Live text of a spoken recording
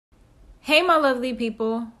Hey, my lovely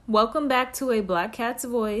people. Welcome back to A Black Cat's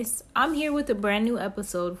Voice. I'm here with a brand new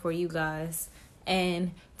episode for you guys.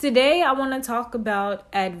 And today I want to talk about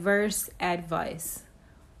adverse advice.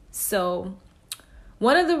 So,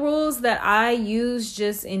 one of the rules that I use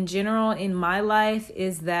just in general in my life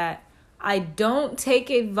is that I don't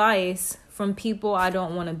take advice from people I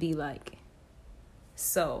don't want to be like.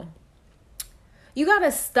 So, you got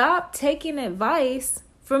to stop taking advice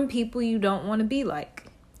from people you don't want to be like.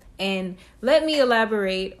 And let me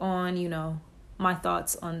elaborate on, my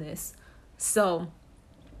thoughts on this. So,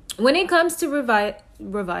 when it comes to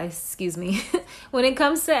when it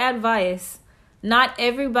comes to advice, not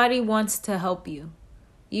everybody wants to help you.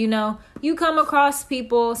 You come across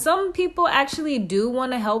people, some people actually do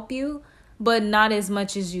want to help you, but not as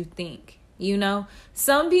much as you think.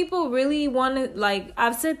 Some people really want to,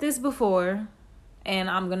 I've said this before, and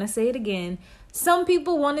I'm going to say it again. Some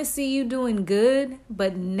people want to see you doing good,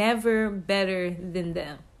 but never better than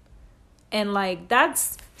them. And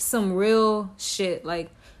that's some real shit.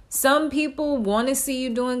 Some people want to see you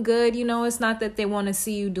doing good. It's not that they want to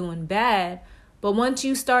see you doing bad, but once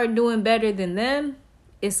you start doing better than them,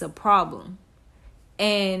 it's a problem.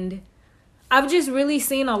 And I've just really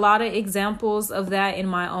seen a lot of examples of that in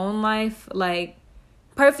my own life.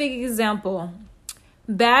 Perfect example.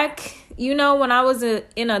 Back, when I was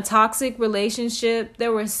in a toxic relationship,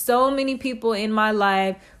 there were so many people in my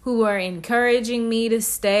life who were encouraging me to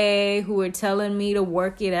stay, who were telling me to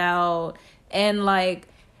work it out. And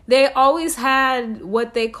they always had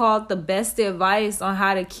what they called the best advice on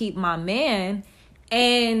how to keep my man.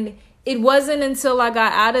 And it wasn't until I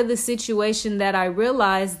got out of the situation that I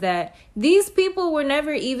realized that these people were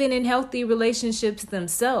never even in healthy relationships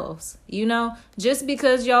themselves. Just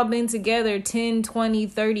because y'all been together 10, 20,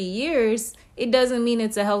 30 years, it doesn't mean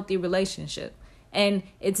it's a healthy relationship. And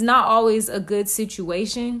it's not always a good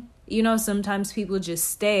situation. Sometimes people just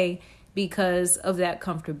stay because of that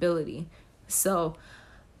comfortability. So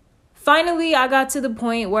finally, I got to the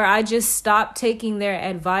point where I just stopped taking their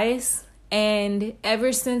advice. And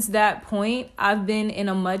ever since that point, I've been in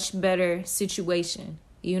a much better situation.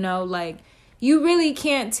 You really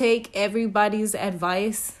can't take everybody's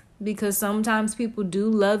advice because sometimes people do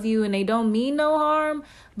love you and they don't mean no harm,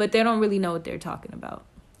 but they don't really know what they're talking about.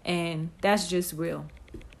 And that's just real.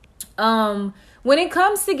 When it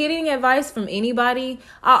comes to getting advice from anybody,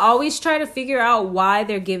 I always try to figure out why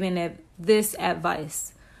they're giving this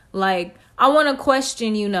advice. I want to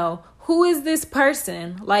question, who is this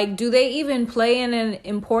person? Do they even play an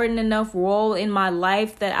important enough role in my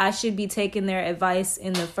life that I should be taking their advice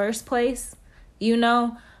in the first place?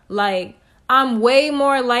 I'm way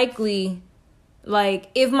more likely,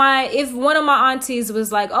 if one of my aunties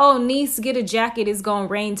was like, oh, niece, get a jacket, it's gonna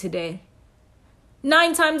rain today.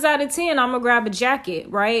 9 times out of 10, I'm gonna grab a jacket,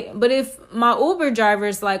 right? But if my Uber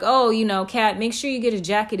driver's like, oh, Kat, make sure you get a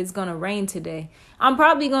jacket, it's gonna rain today, I'm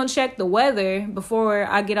probably gonna check the weather before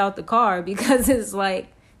I get out the car because it's I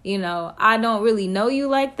don't really know you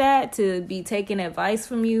like that to be taking advice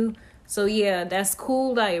from you. So yeah, that's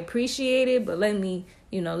cool. I appreciate it, but let me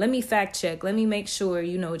fact check. Let me make sure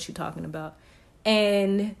you know what you're talking about.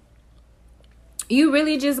 And you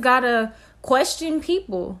really just gotta question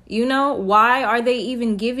people. Why are they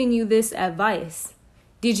even giving you this advice?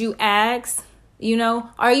 Did you ask?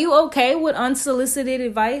 Are you okay with unsolicited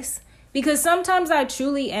advice? Because sometimes I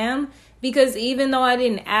truly am, because even though I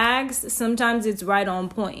didn't ask, sometimes it's right on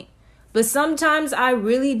point. But sometimes I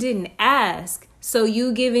really didn't ask. So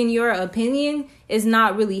you giving your opinion is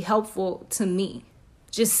not really helpful to me.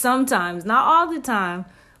 Just sometimes, not all the time,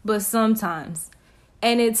 but sometimes.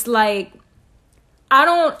 And it's I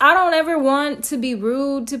don't ever want to be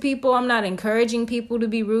rude to people. I'm not encouraging people to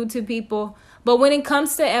be rude to people. But when it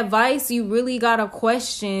comes to advice, you really got to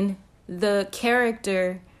question the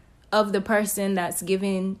character of the person that's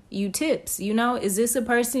giving you tips. Is this a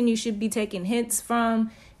person you should be taking hints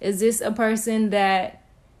from? Is this a person that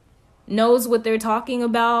knows what they're talking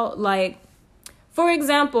about? For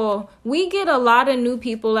example, we get a lot of new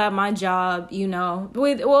people at my job,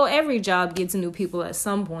 every job gets new people at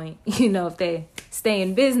some point, if they stay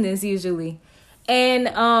in business usually.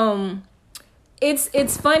 And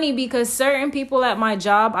it's funny because certain people at my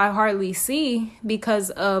job I hardly see because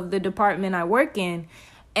of the department I work in.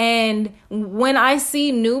 And when I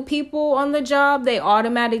see new people on the job, they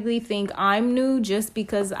automatically think I'm new just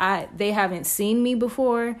because they haven't seen me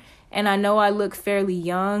before. And I know I look fairly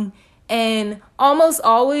young. And almost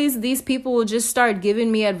always these people will just start giving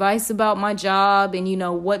me advice about my job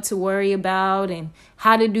and, what to worry about and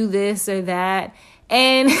how to do this or that.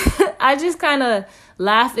 And I just kind of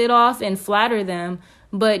laugh it off and flatter them.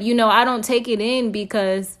 But, I don't take it in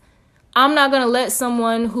because I'm not going to let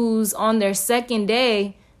someone who's on their second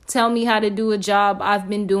day tell me how to do a job I've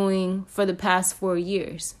been doing for the past 4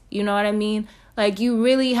 years. You know what I mean? Like, you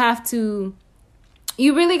really got to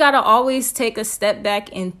always take a step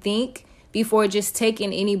back and think before just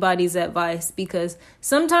taking anybody's advice, because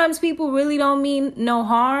sometimes people really don't mean no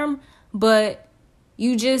harm, but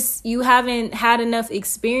you haven't had enough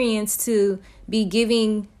experience to be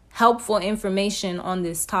giving helpful information on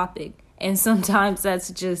this topic. And sometimes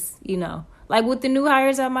that's just, like with the new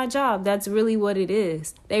hires at my job, that's really what it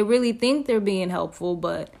is. They really think they're being helpful,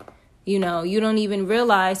 but, you don't even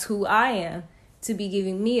realize who I am to be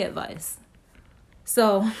giving me advice.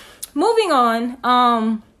 So moving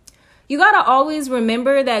on, you got to always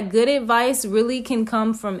remember that good advice really can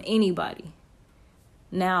come from anybody.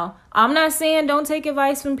 Now, I'm not saying don't take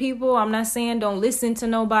advice from people. I'm not saying don't listen to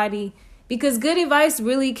nobody, because good advice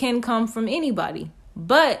really can come from anybody.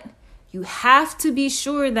 But you have to be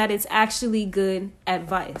sure that it's actually good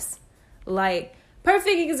advice. Like,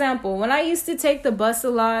 perfect example, when I used to take the bus a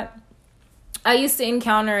lot, I used to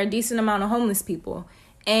encounter a decent amount of homeless people.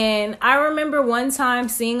 And I remember one time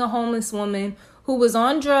seeing a homeless woman who was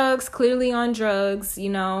on drugs, clearly on drugs,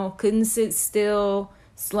 couldn't sit still,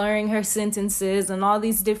 slurring her sentences and all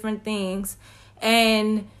these different things.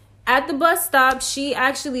 And at the bus stop, she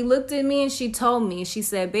actually looked at me and she told me, she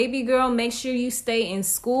said, "Baby girl, make sure you stay in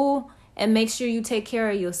school and make sure you take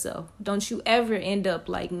care of yourself. Don't you ever end up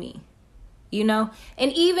like me."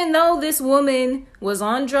 And even though this woman was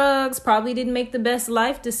on drugs, probably didn't make the best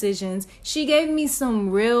life decisions, she gave me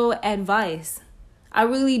some real advice. I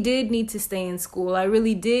really did need to stay in school. I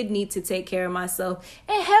really did need to take care of myself.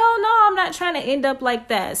 And hell no, I'm not trying to end up like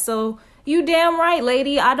that. So you damn right,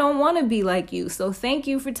 lady, I don't want to be like you. So thank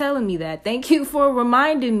you for telling me that. Thank you for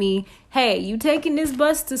reminding me, hey, you taking this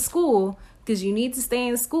bus to school because you need to stay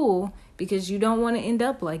in school because you don't want to end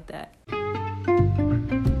up like that.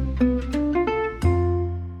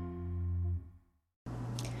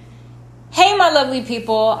 Hey, my lovely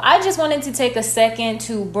people, I just wanted to take a second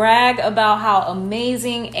to brag about how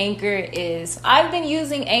amazing Anchor is. I've been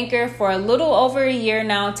using Anchor for a little over a year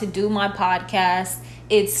now to do my podcast.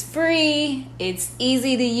 It's free, it's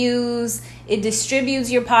easy to use, it distributes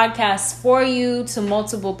your podcasts for you to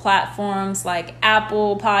multiple platforms like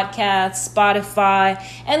Apple Podcasts, Spotify,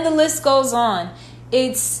 and the list goes on.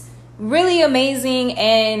 It's really amazing,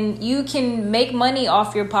 and you can make money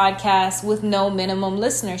off your podcast with no minimum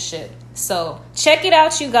listenership. So check it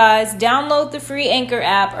out, you guys. Download the free Anchor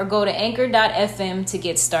app or go to anchor.fm to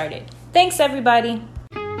get started. Thanks, everybody.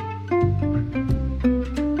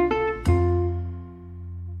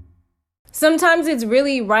 Sometimes it's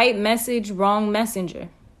really right message, wrong messenger.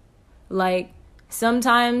 Like,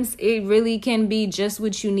 sometimes it really can be just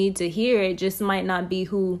what you need to hear. It just might not be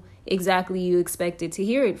who exactly you expected to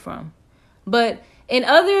hear it from. But in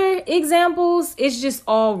other examples, it's just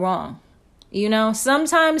all wrong.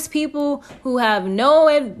 Sometimes people who have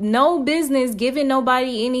no business giving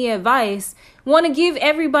nobody any advice want to give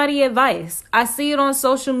everybody advice. I see it on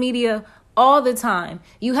social media all the time.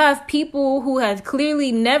 You have people who have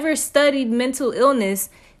clearly never studied mental illness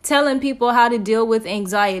telling people how to deal with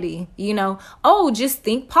anxiety. Oh, just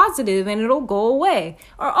think positive and it'll go away.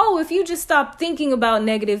 Or, oh, if you just stop thinking about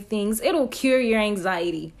negative things, it'll cure your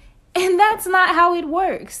anxiety. And that's not how it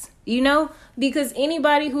works, because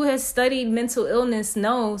anybody who has studied mental illness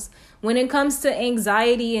knows when it comes to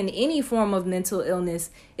anxiety and any form of mental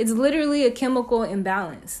illness, it's literally a chemical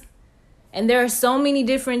imbalance. And there are so many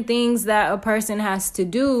different things that a person has to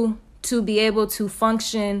do to be able to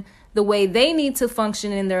function the way they need to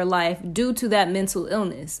function in their life due to that mental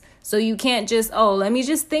illness. So you can't just, let me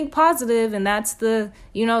just think positive and that's the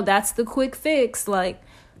quick fix. Like,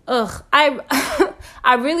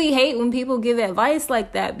 I really hate when people give advice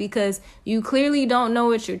like that, because you clearly don't know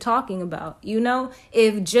what you're talking about.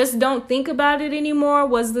 If just don't think about it anymore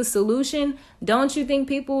was the solution, don't you think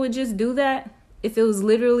people would just do that? If it was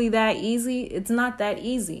literally that easy, it's not that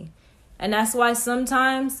easy. And that's why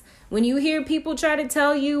sometimes when you hear people try to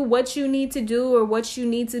tell you what you need to do or what you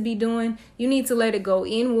need to be doing, you need to let it go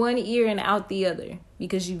in one ear and out the other,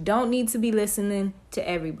 because you don't need to be listening to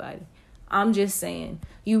everybody. I'm just saying,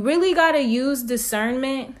 you really got to use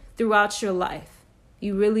discernment throughout your life.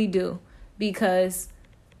 You really do. Because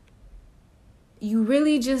you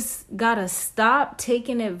really just got to stop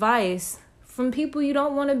taking advice from people you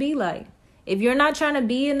don't want to be like. If you're not trying to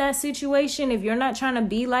be in that situation, if you're not trying to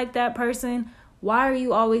be like that person, why are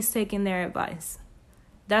you always taking their advice?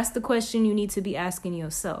 That's the question you need to be asking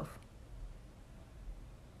yourself.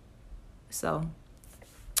 So,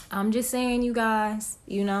 I'm just saying, you guys,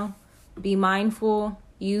 be mindful,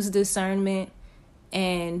 use discernment,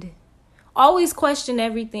 and Always question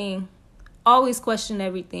everything. Always question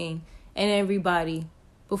everything and everybody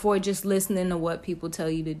before just listening to what people tell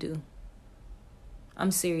you to do.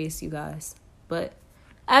 I'm serious, you guys. But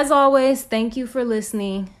as always, thank you for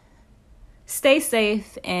listening. Stay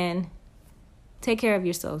safe and take care of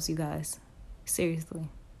yourselves, you guys. Seriously.